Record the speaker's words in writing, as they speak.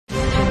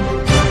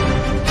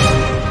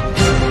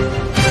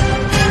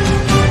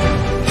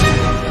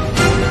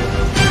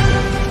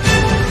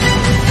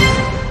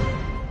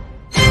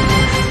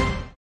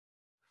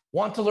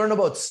Want to learn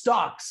about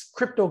stocks,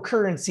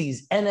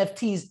 cryptocurrencies,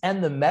 NFTs,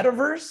 and the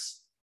metaverse?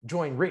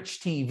 Join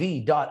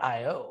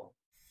richtv.io.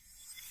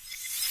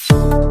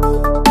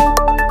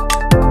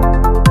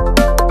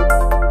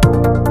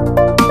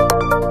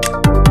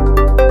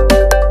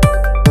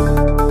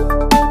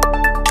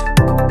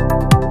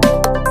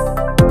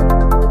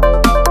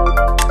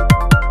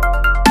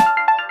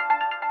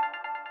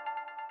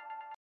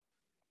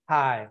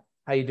 Hi,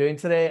 how you doing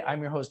today?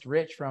 I'm your host,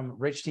 Rich from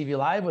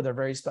RICHTVLIVE with our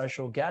very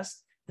special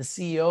guest, the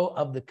CEO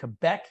of the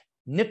Québec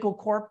Nickel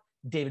Corp,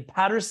 David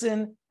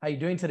Patterson. How you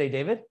doing today,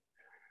 David?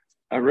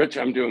 Rich,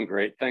 I'm doing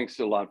great. Thanks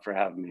a lot for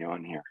having me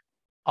on here.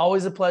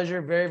 Always a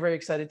pleasure. Very, very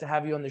excited to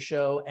have you on the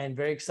show and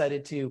very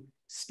excited to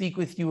speak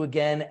with you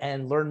again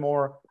and learn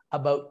more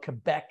about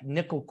Québec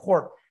Nickel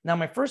Corp. Now,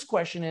 my first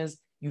question is,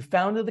 you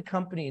founded the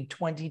company in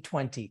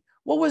 2020.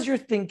 What was your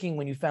thinking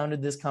when you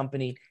founded this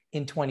company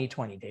in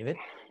 2020, David?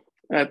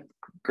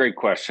 Great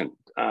question.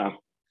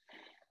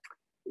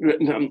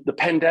 The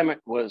pandemic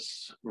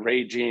was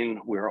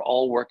raging. We were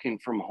all working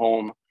from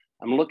home.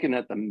 I'm looking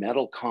at the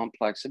metal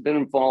complex. I've been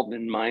involved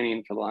in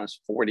mining for the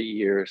last 40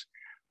 years.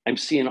 I'm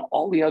seeing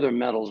all the other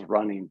metals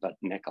running but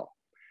nickel.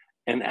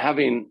 And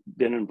having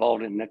been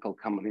involved in nickel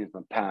companies in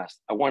the past,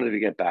 I wanted to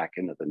get back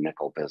into the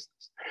nickel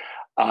business.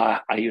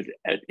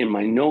 In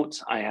my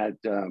notes, I had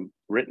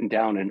written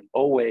down in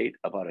 2008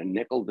 about a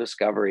nickel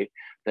discovery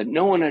that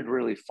no one had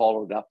really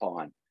followed up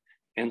on.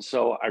 And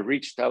so I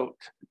reached out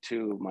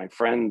to my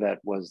friend that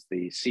was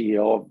the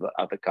CEO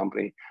of the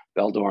company,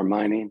 Val-d'Or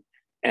Mining.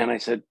 And I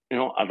said,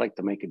 I'd like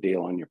to make a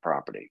deal on your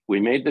property. We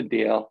made the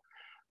deal.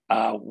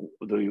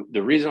 The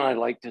reason I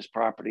liked this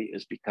property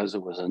is because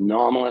it was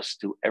anomalous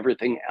to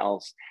everything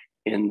else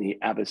in the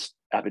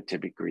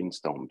Abitibi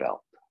Greenstone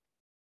Belt.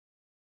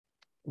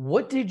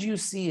 What did you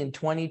see in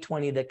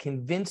 2020 that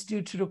convinced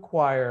you to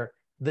acquire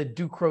the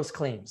Ducros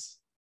claims?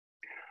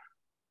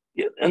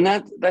 Yeah, and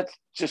that's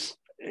just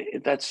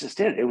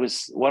it. It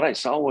was what I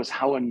saw was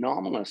how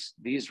anomalous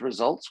these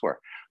results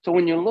were. So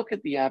when you look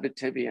at the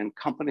Abitibi and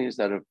companies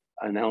that have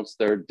announced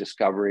their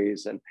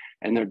discoveries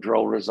and their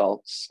drill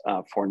results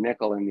for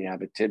nickel in the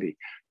Abitibi,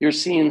 you're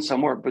seeing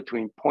somewhere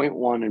between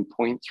 0.1 and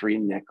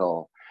 0.3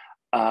 nickel,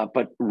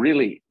 but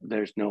really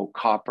there's no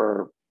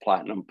copper,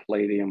 platinum,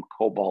 palladium,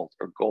 cobalt,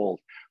 or gold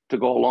to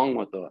go along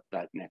with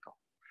that nickel.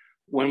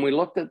 When we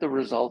looked at the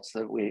results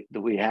that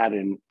we had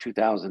in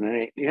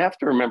 2008, you have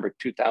to remember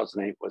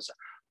 2008 was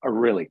a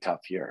really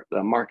tough year.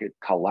 The market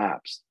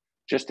collapsed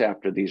just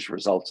after these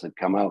results had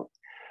come out.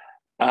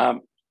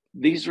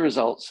 These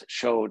results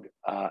showed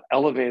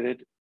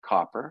elevated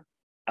copper,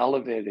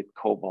 elevated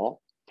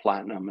cobalt,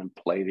 platinum, and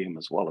palladium,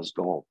 as well as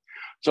gold.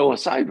 So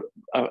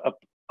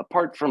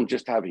apart from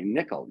just having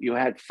nickel, you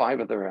had 5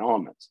 other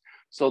elements.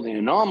 So the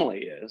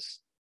anomaly is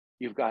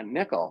you've got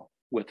nickel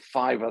with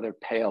 5 other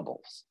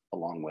payables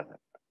along with it.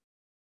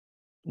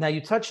 Now, you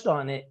touched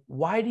on it.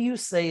 Why do you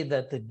say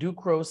that the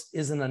Ducros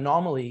is an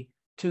anomaly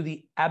to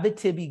the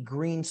Abitibi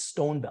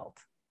Greenstone Belt?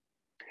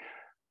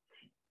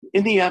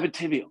 In the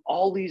Abitibi,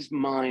 all these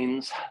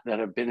mines that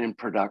have been in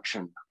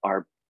production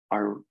are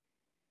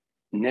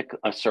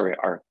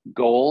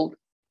gold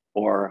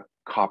or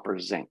copper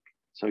zinc.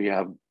 So you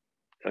have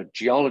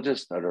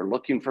geologists that are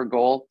looking for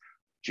gold,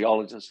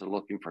 geologists are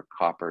looking for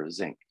copper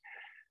zinc.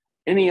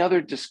 Any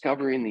other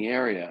discovery in the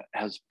area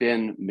has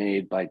been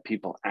made by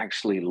people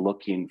actually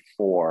looking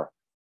for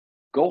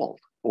gold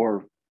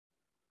or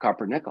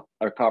copper nickel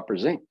or copper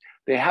zinc.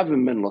 They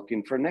haven't been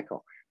looking for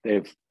nickel.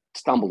 They've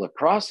stumbled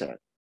across it.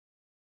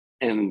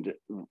 And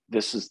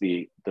this is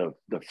the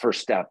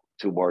first step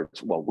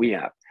towards what we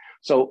have.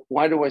 So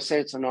why do I say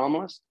it's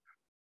anomalous?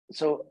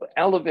 So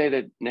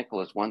elevated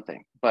nickel is one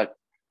thing, but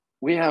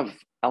we have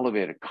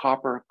elevated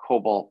copper,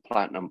 cobalt,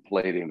 platinum,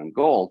 palladium, and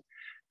gold.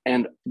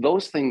 And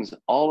those things,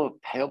 all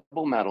of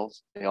payable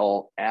metals, they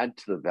all add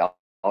to the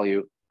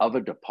value of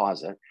a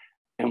deposit.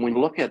 And when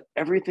you look at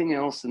everything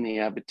else in the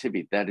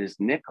Abitibi that is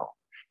nickel,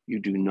 you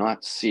do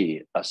not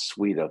see a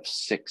suite of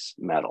 6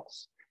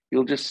 metals.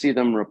 You'll just see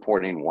them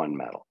reporting 1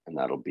 metal, and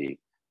that'll be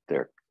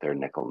their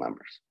nickel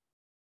numbers.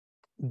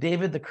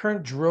 David, the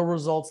current drill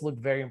results look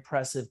very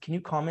impressive. Can you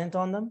comment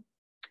on them?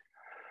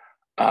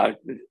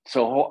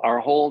 So our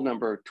hole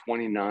number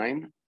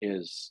 29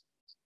 is,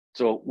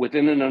 so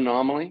within an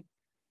anomaly,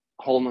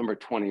 hole number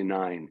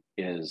 29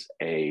 is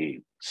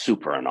a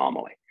super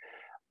anomaly.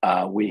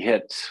 We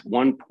hit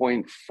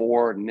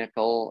 1.4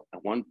 nickel,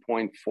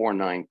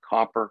 1.49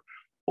 copper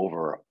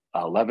over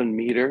 11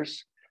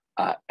 meters,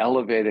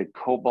 elevated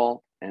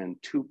cobalt, and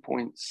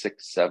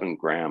 2.67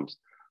 grams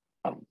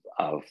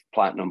of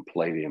platinum,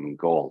 palladium, and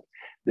gold.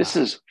 This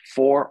is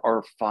 4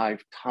 or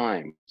 5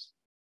 times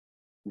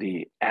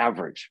the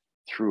average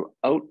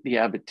throughout the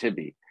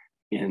Abitibi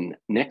in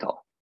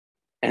nickel.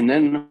 And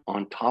then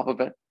on top of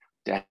it,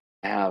 to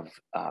have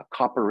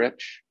copper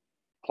rich,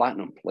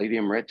 platinum,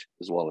 palladium rich,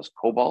 as well as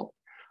cobalt.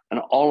 And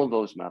all of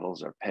those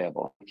metals are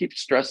payable. I keep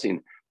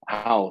stressing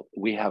how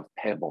we have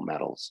payable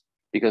metals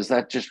because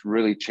that just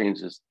really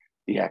changes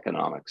the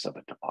economics of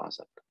a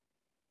deposit.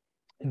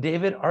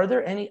 David, are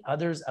there any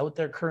others out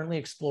there currently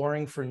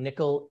exploring for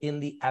nickel in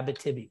the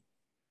Abitibi?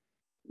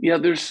 Yeah,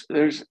 there's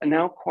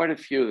now quite a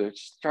few. They're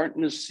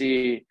starting to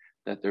see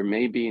that there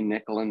may be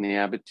nickel in the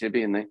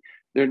Abitibi, and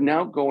they're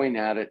now going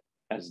at it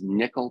as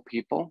nickel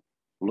people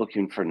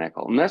looking for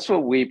nickel. And that's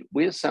what we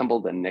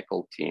assembled a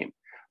nickel team.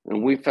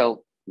 And we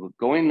felt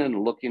going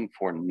and looking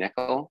for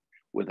nickel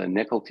with a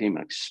nickel team,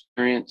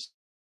 experienced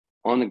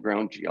on the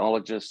ground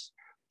geologists,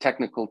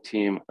 technical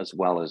team, as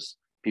well as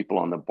people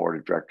on the board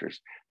of directors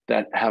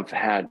that have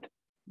had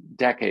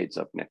decades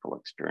of nickel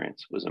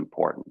experience was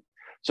important.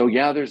 So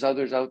yeah, there's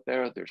others out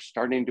there. They're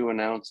starting to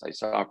announce. I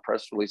saw a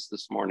press release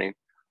this morning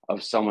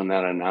of someone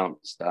that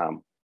announced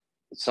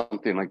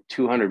something like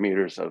 200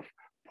 meters of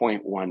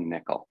 0.1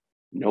 nickel,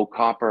 no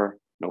copper,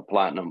 no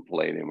platinum,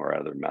 palladium, or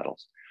other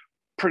metals.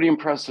 Pretty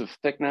impressive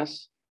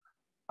thickness.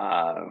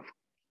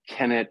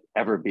 Can it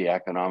ever be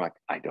economic?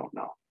 I don't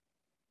know.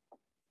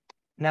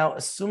 Now,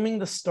 assuming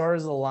the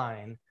stars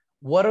align,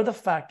 what are the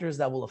factors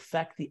that will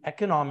affect the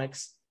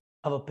economics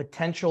of a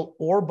potential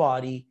ore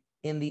body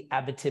in the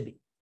Abitibi?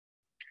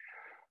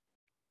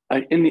 The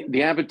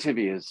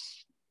Abitibi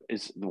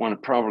is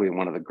probably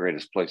one of the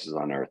greatest places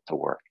on earth to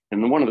work.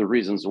 And one of the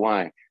reasons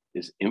why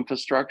is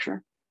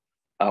infrastructure.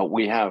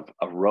 We have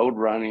a road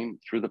running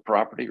through the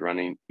property,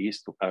 running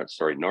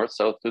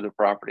north-south through the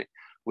property.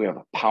 We have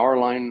a power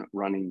line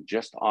running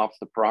just off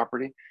the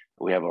property.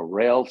 We have a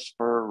rail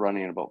spur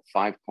running about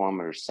 5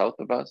 kilometers south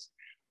of us.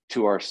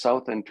 To our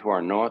south and to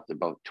our north,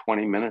 about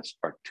 20 minutes,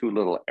 are 2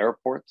 little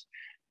airports.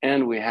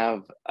 And we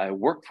have a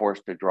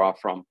workforce to draw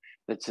from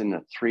that's in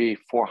the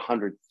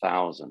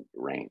 300,000-400,000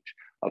 range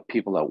of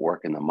people that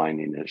work in the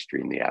mining industry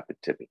in the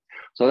Abitibi.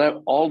 So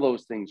that all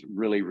those things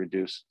really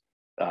reduce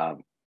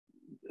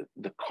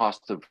the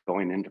cost of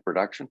going into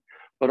production.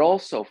 But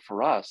also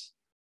for us,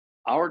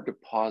 our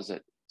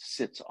deposit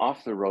sits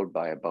off the road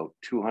by about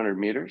 200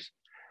 meters.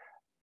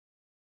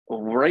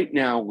 Right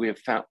now, we have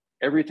found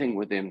everything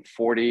within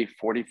 40,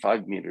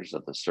 45 meters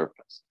of the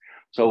surface.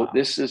 So wow.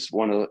 This is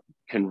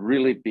can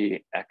really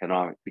be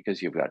economic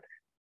because you've got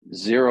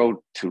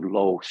 0 to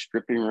low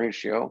stripping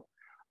ratio,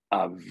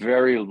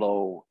 very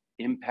low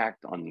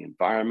impact on the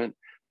environment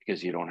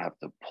because you don't have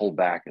to pull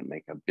back and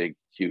make a big,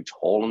 huge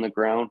hole in the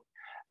ground.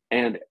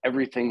 And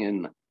everything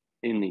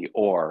in the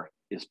ore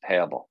is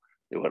payable.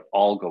 It would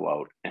all go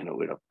out and it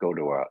would go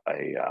to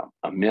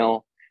a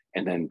mill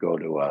and then go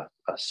to a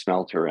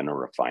smelter and a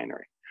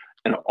refinery.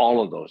 And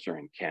all of those are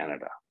in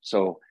Canada.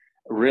 So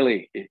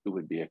really, it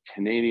would be a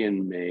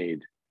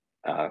Canadian-made,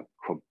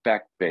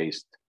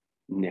 Quebec-based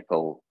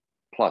nickel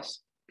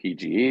plus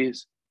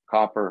PGEs,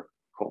 copper,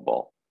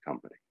 cobalt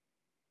company.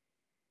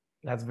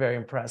 That's very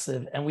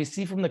impressive. And we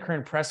see from the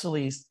current press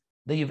release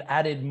that you've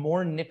added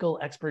more nickel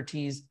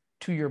expertise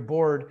to your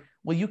board.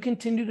 Will you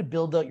continue to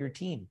build out your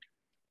team?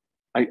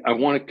 I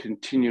want to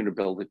continue to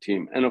build a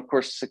team. And of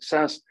course,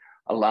 success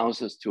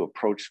allows us to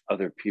approach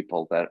other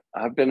people that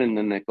have been in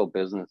the nickel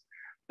business.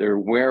 They're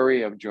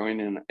wary of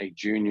joining a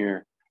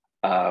junior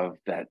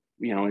that,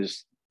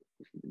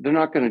 they're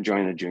not going to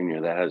join a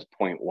junior that has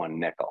 0.1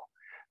 nickel.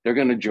 They're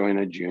going to join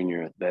a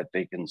junior that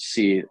they can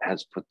see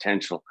has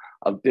potential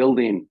of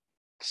building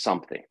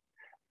something.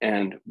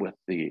 And with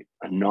the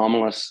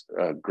anomalous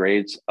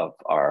grades of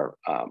our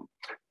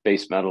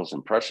base metals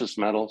and precious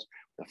metals,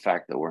 the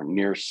fact that we're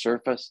near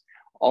surface,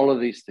 all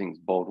of these things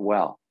bode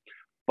well.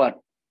 But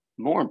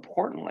more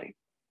importantly,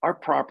 our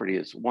property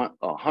is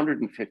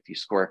 150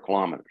 square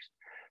kilometers.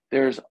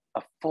 There's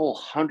a full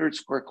 100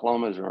 square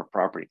kilometers of our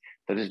property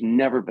that has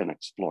never been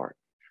explored.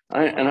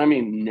 And I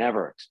mean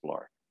never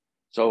explored.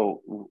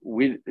 So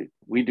we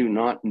do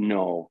not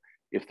know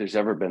if there's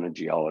ever been a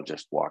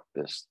geologist walk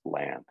this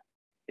land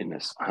in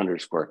this 100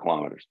 square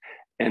kilometers.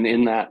 And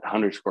in that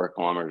 100 square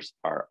kilometers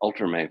are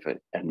ultramafic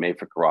and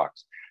mafic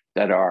rocks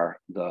that are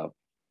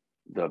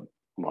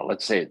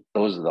let's say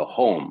those are the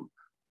home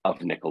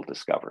of nickel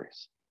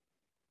discoveries.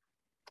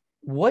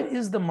 What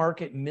is the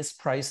market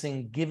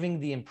mispricing giving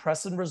the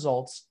impressive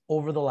results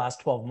over the last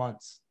 12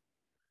 months?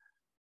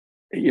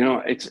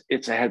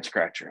 It's a head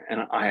scratcher.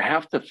 And I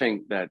have to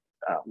think that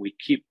we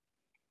keep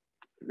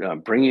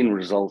bringing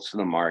results to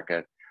the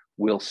market.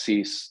 We'll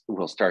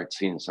start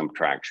seeing some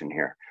traction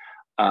here.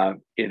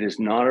 It is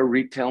not a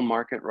retail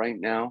market right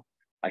now.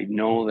 I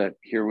know that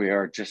here we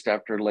are just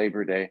after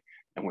Labor Day,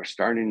 and we're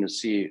starting to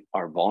see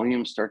our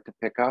volumes start to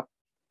pick up.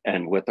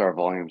 And with our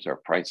volumes, our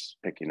prices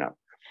picking up.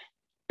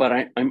 But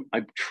I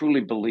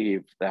truly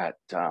believe that,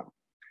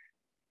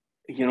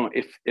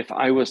 if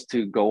I was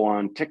to go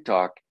on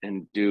TikTok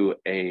and do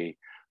a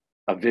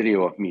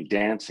video of me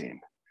dancing,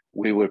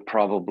 we would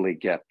probably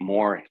get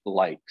more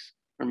likes,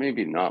 or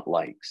maybe not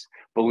likes,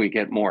 but we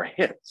get more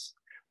hits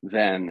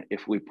than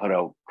if we put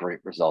out great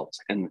results.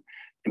 And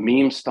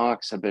meme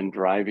stocks have been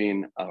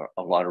driving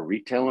a lot of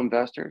retail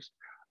investors.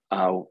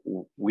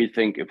 We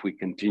think if we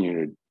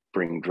continue to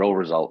bring drill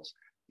results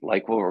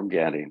like what we're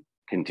getting,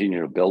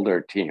 continue to build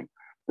our team,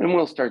 then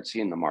we'll start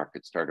seeing the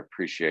market start to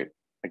appreciate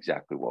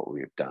exactly what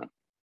we've done.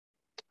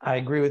 I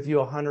agree with you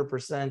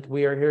 100%.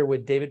 We are here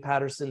with David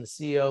Patterson, the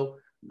CEO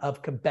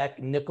of Québec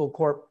Nickel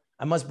Corp.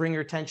 I must bring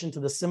your attention to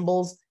the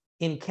symbols.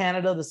 In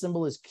Canada, the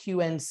symbol is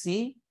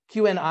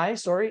QNI,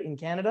 sorry, in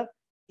Canada.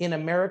 In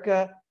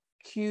America,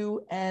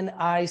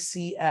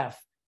 QNICF.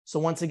 So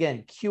once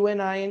again,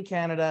 QNI in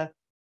Canada,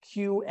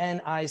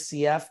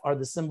 QNICF are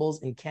the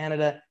symbols in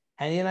Canada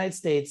and the United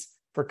States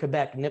for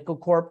Québec Nickel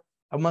Corp.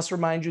 I must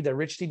remind you that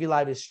RICHTV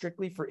Live is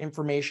strictly for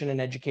information and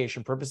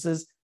education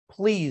purposes.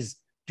 Please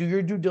do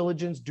your due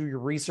diligence, do your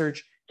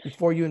research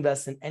before you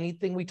invest in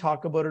anything we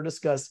talk about or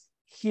discuss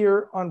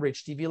here on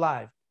RICHTV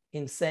Live.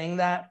 In saying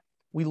that,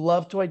 we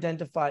love to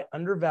identify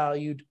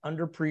undervalued,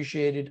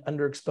 underappreciated,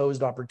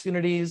 underexposed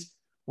opportunities.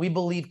 We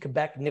believe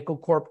Québec Nickel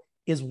Corp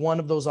is one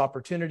of those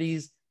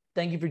opportunities.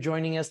 Thank you for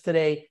joining us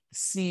today,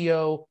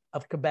 CEO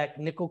of Québec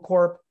Nickel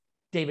Corp,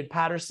 David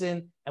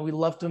Patterson, and we'd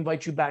love to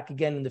invite you back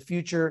again in the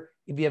future.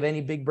 If you have any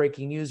big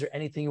breaking news or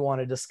anything you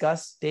want to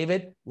discuss,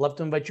 David, love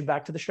to invite you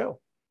back to the show.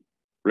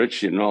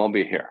 Rich, you know I'll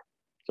be here.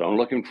 So I'm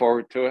looking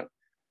forward to it.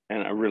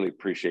 And I really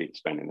appreciate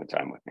spending the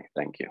time with me.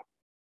 Thank you.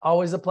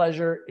 Always a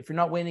pleasure. If you're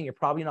not winning, you're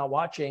probably not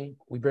watching.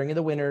 We bring you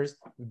the winners.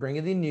 We bring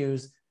you the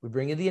news. We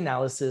bring you the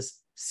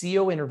analysis,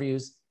 CEO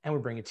interviews, and we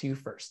bring it to you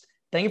first.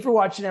 Thank you for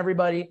watching,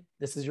 everybody.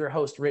 This is your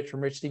host, Rich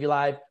from RICHTV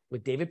Live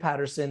with David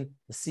Patterson,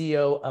 the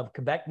CEO of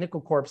Québec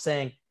Nickel Corp,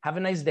 saying, have a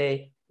nice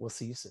day. We'll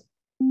see you soon.